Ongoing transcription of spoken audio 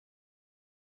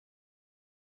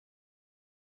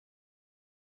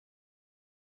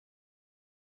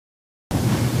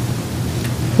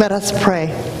Let us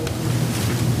pray.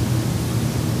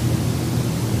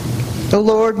 O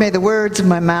Lord, may the words of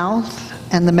my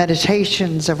mouth and the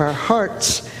meditations of our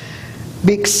hearts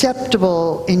be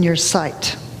acceptable in your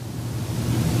sight.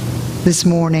 This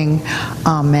morning,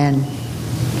 amen.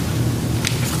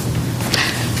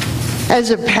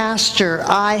 As a pastor,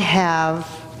 I have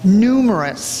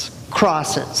numerous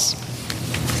crosses,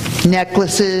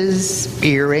 necklaces,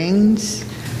 earrings,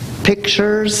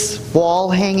 pictures,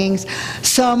 wall hangings.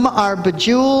 Some are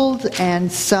bejeweled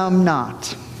and some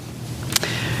not.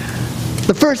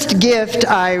 The first gift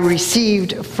I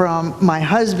received from my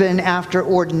husband after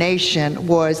ordination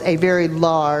was a very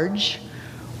large,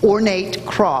 ornate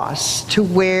cross to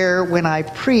wear when I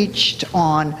preached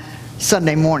on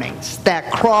Sunday mornings.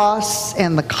 That cross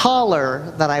and the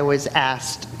collar that I was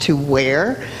asked to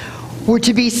wear were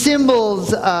to be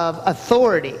symbols of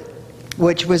authority,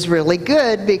 which was really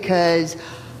good because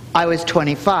I was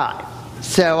 25.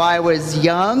 So I was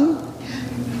young,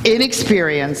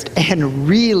 inexperienced, and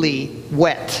really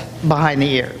wet behind the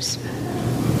ears.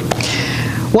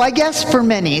 Well, I guess for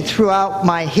many throughout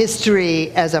my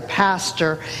history as a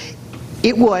pastor,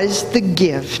 it was the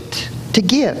gift to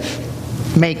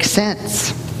give. Makes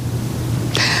sense.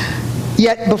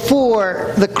 Yet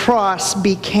before the cross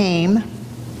became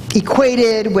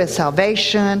equated with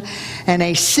salvation and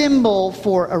a symbol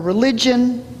for a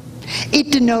religion,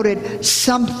 it denoted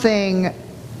something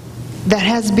that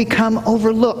has become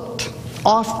overlooked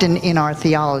often in our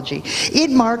theology. It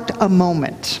marked a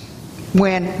moment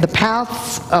when the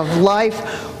paths of life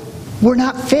were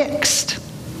not fixed,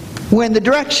 when the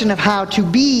direction of how to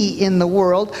be in the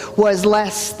world was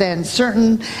less than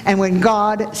certain, and when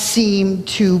God seemed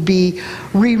to be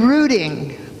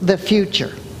rerouting the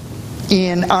future.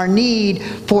 In our need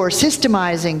for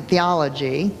systemizing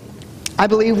theology, I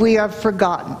believe we have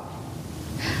forgotten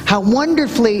how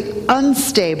wonderfully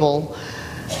unstable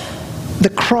the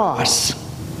cross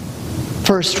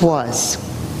first was.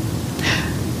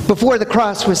 Before the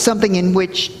cross was something in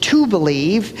which to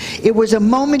believe, it was a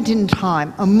moment in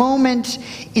time, a moment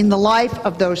in the life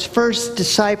of those first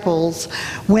disciples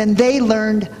when they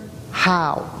learned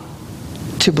how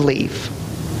to believe.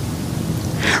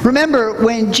 Remember,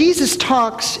 when Jesus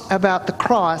talks about the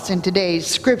cross in today's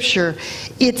scripture,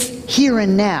 it's here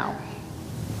and now,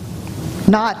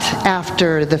 not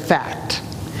after the fact.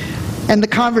 And the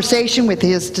conversation with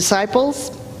his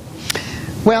disciples,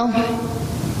 well,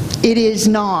 it is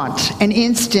not an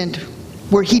instant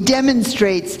where he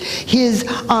demonstrates his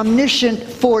omniscient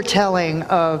foretelling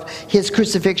of his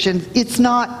crucifixion. It's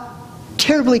not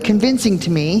terribly convincing to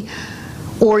me,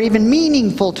 or even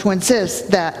meaningful to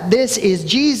insist that this is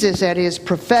Jesus at his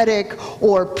prophetic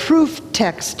or proof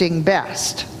texting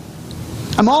best.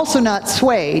 I'm also not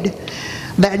swayed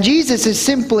that Jesus is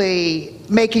simply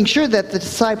making sure that the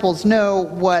disciples know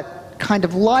what kind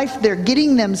of life they're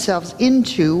getting themselves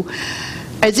into,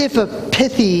 as if a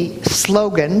pithy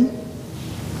slogan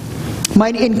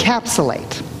might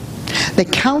encapsulate the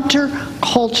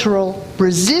countercultural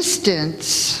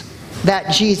resistance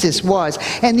that Jesus was,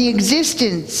 and the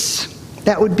existence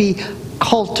that would be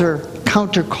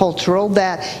countercultural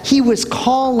that he was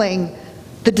calling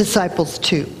the disciples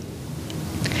to.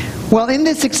 Well, in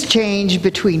this exchange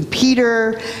between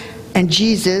Peter and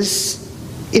Jesus,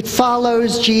 it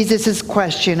follows Jesus'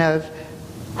 question of,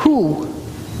 who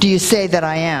do you say that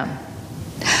I am?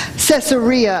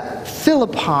 Caesarea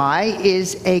Philippi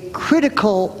is a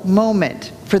critical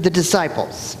moment for the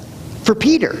disciples, for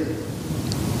Peter,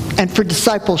 and for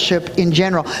discipleship in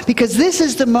general. Because this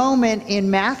is the moment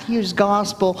in Matthew's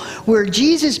gospel where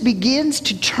Jesus begins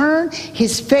to turn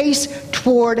his face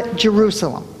toward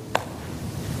Jerusalem,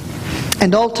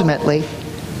 and ultimately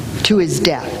to his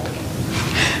death.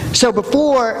 So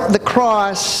before the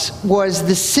cross was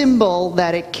the symbol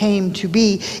that it came to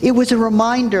be, it was a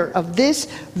reminder of this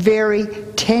very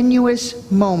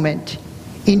tenuous moment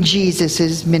in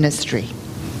Jesus' ministry.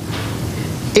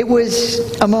 It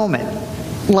was a moment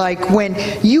like when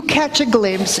you catch a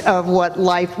glimpse of what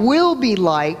life will be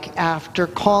like after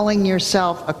calling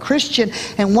yourself a Christian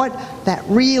and what that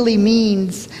really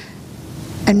means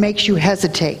and makes you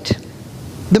hesitate.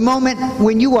 The moment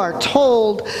when you are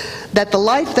told that the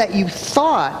life that you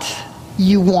thought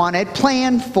you wanted,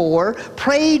 planned for,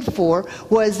 prayed for,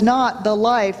 was not the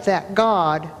life that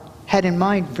God had in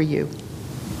mind for you.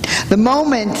 The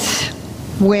moment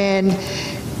when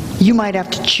you might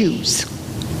have to choose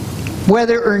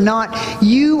whether or not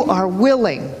you are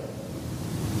willing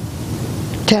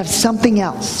to have something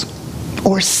else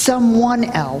or someone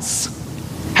else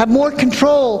have more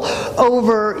control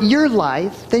over your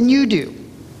life than you do,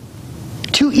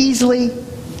 too easily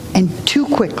and too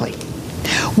quickly.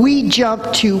 we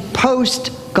jump to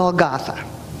post-Golgotha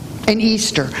and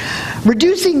Easter,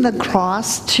 reducing the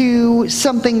cross to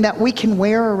something that we can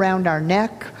wear around our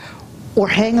neck or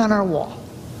hang on our wall,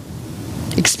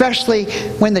 especially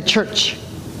when the church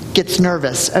gets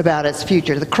nervous about its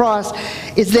future. The cross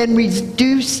is then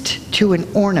reduced to an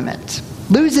ornament,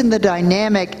 losing the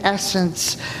dynamic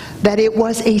essence that it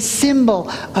was a symbol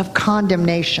of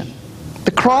condemnation.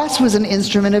 The cross was an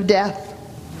instrument of death,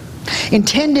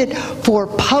 intended for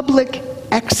public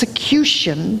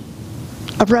execution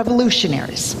of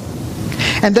revolutionaries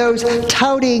and those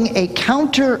touting a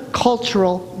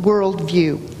counter-cultural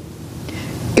worldview.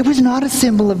 It was not a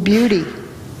symbol of beauty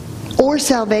or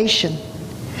salvation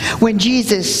when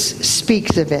Jesus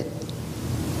speaks of it.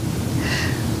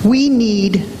 We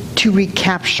need to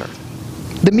recapture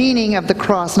the meaning of the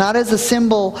cross, not as a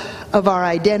symbol of our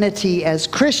identity as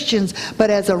Christians, but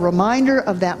as a reminder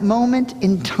of that moment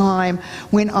in time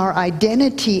when our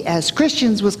identity as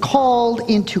Christians was called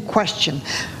into question,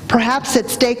 perhaps at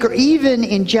stake or even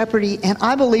in jeopardy. And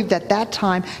I believe that that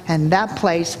time and that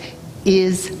place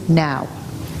is now.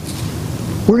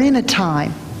 We're in a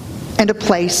time and a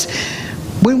place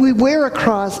when we wear a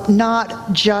cross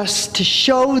not just to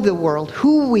show the world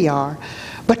who we are,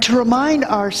 but to remind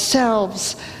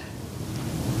ourselves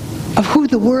of who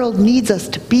the world needs us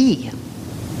to be.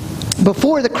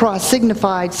 Before the cross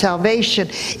signified salvation,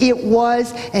 it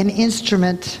was an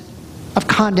instrument of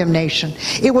condemnation.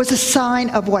 It was a sign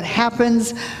of what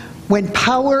happens when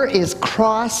power is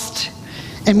crossed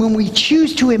and when we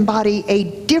choose to embody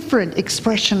a different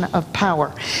expression of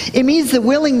power. It means the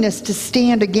willingness to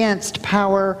stand against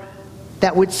power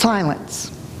that would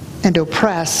silence and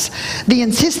oppress, the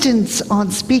insistence on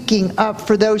speaking up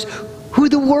for those who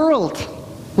the world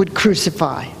would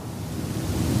crucify,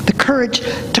 the courage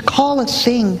to call a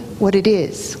thing what it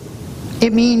is.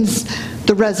 It means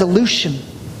the resolution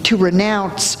to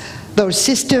renounce those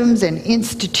systems and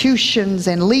institutions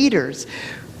and leaders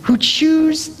who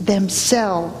choose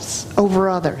themselves over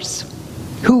others,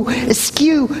 who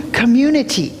eschew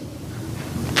community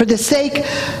for the sake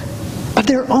of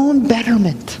their own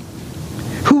betterment,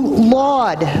 who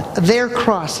laud their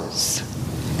crosses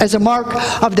as a mark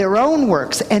of their own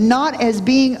works and not as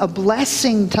being a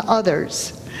blessing to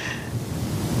others.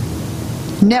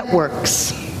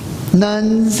 Networks,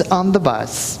 nuns on the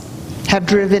bus, have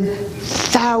driven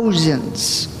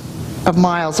thousands of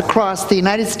miles across the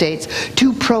United States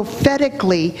to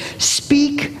prophetically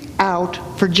speak out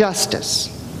for justice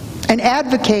and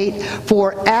advocate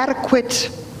for adequate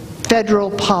federal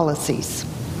policies.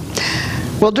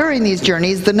 Well, during these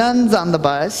journeys, the nuns on the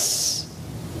bus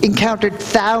encountered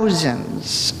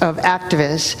thousands of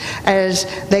activists as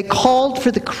they called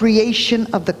for the creation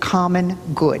of the common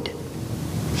good.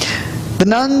 The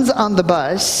Nuns on the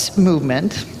Bus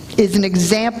movement is an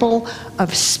example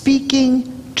of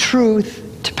speaking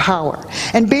truth to power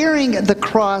and bearing the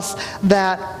cross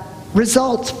that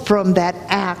results from that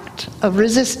act of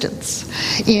resistance.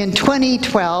 In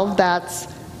 2012, that's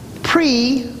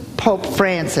pre-Pope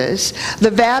Francis,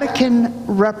 the Vatican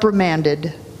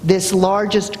reprimanded this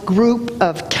largest group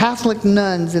of Catholic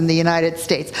nuns in the United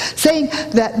States, saying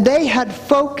that they had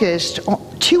focused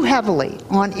too heavily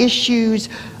on issues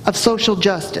of social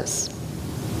justice,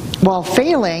 while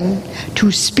failing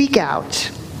to speak out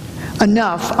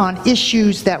enough on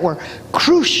issues that were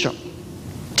crucial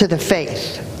to the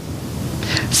faith,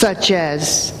 such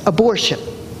as abortion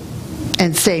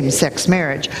and same-sex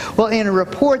marriage. Well, in a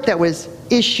report that was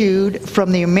issued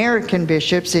from the American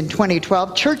bishops in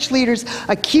 2012, church leaders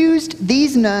accused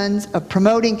these nuns of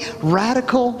promoting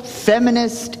radical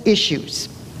feminist issues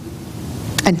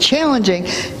and challenging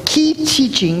key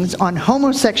teachings on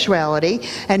homosexuality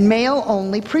and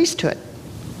male-only priesthood.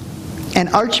 An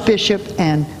archbishop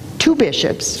and 2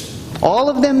 bishops, all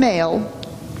of them male,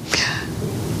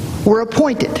 were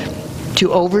appointed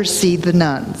to oversee the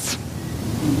nuns.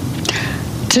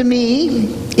 To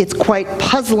me, it's quite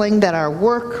puzzling that our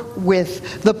work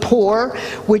with the poor,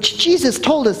 which Jesus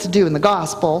told us to do in the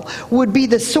gospel, would be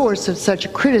the source of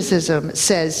such criticism,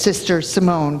 says Sister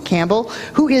Simone Campbell,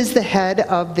 who is the head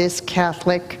of this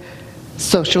Catholic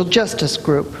social justice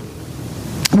group,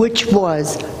 which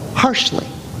was harshly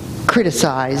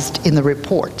criticized in the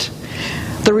report.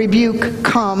 The rebuke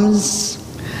comes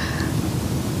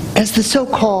as the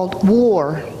so-called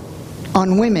war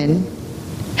on women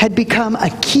had become a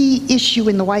key issue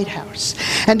in the White House.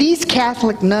 And these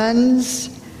Catholic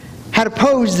nuns had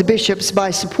opposed the bishops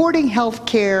by supporting health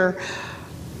care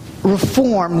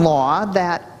reform law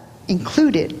that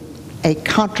included a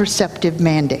contraceptive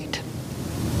mandate.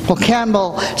 Well,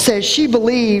 Campbell says she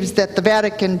believes that the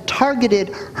Vatican targeted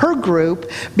her group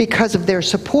because of their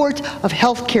support of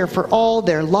health care for all,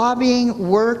 their lobbying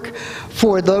work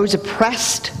for those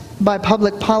oppressed by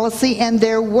public policy, and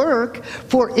their work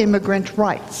for immigrant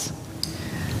rights.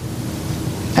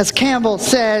 As Campbell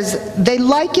says, they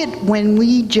like it when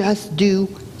we just do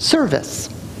service,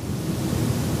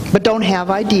 but don't have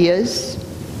ideas,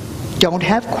 don't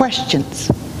have questions,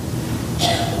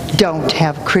 don't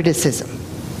have criticism.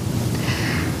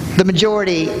 The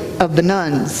majority of the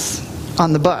nuns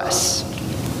on the bus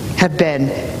have been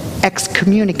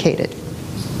excommunicated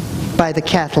by the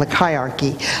Catholic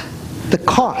hierarchy. The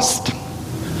cost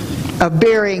of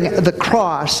bearing the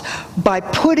cross by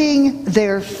putting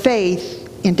their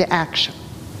faith into action.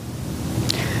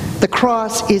 The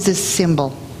cross is a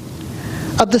symbol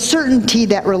of the certainty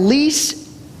that release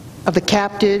of the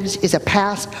captives is a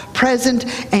past, present,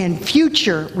 and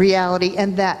future reality,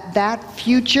 and that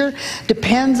future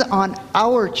depends on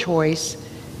our choice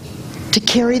to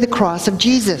carry the cross of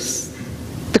Jesus,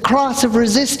 the cross of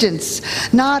resistance,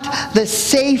 not the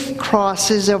safe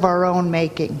crosses of our own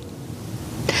making.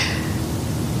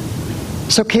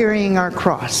 So carrying our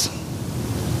cross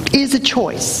is a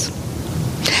choice.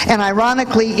 And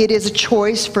ironically, it is a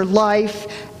choice for life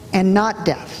and not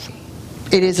death.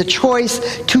 It is a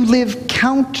choice to live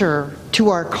counter to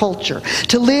our culture,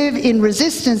 to live in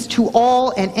resistance to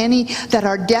all and any that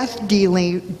are death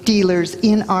dealers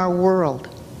in our world.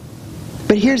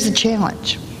 But here's the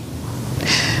challenge.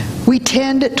 We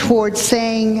tend towards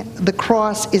saying the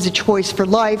cross is a choice for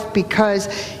life because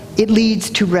it leads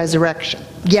to resurrection.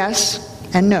 Yes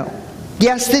and no.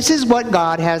 Yes, this is what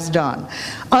God has done.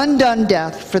 Undone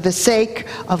death for the sake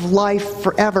of life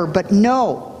forever. But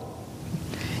no,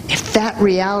 if that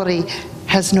reality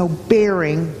has no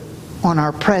bearing on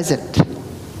our present.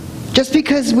 Just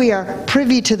because we are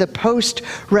privy to the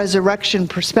post-resurrection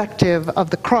perspective of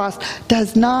the cross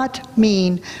does not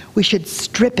mean we should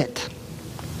strip it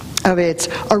of its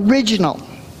original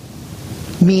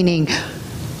meaning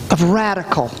of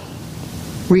radical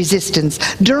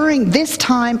resistance. During this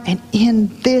time and in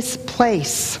this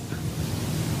place,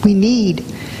 we need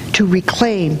to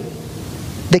reclaim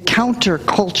the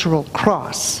countercultural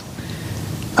cross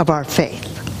of our faith.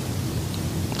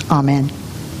 Amen.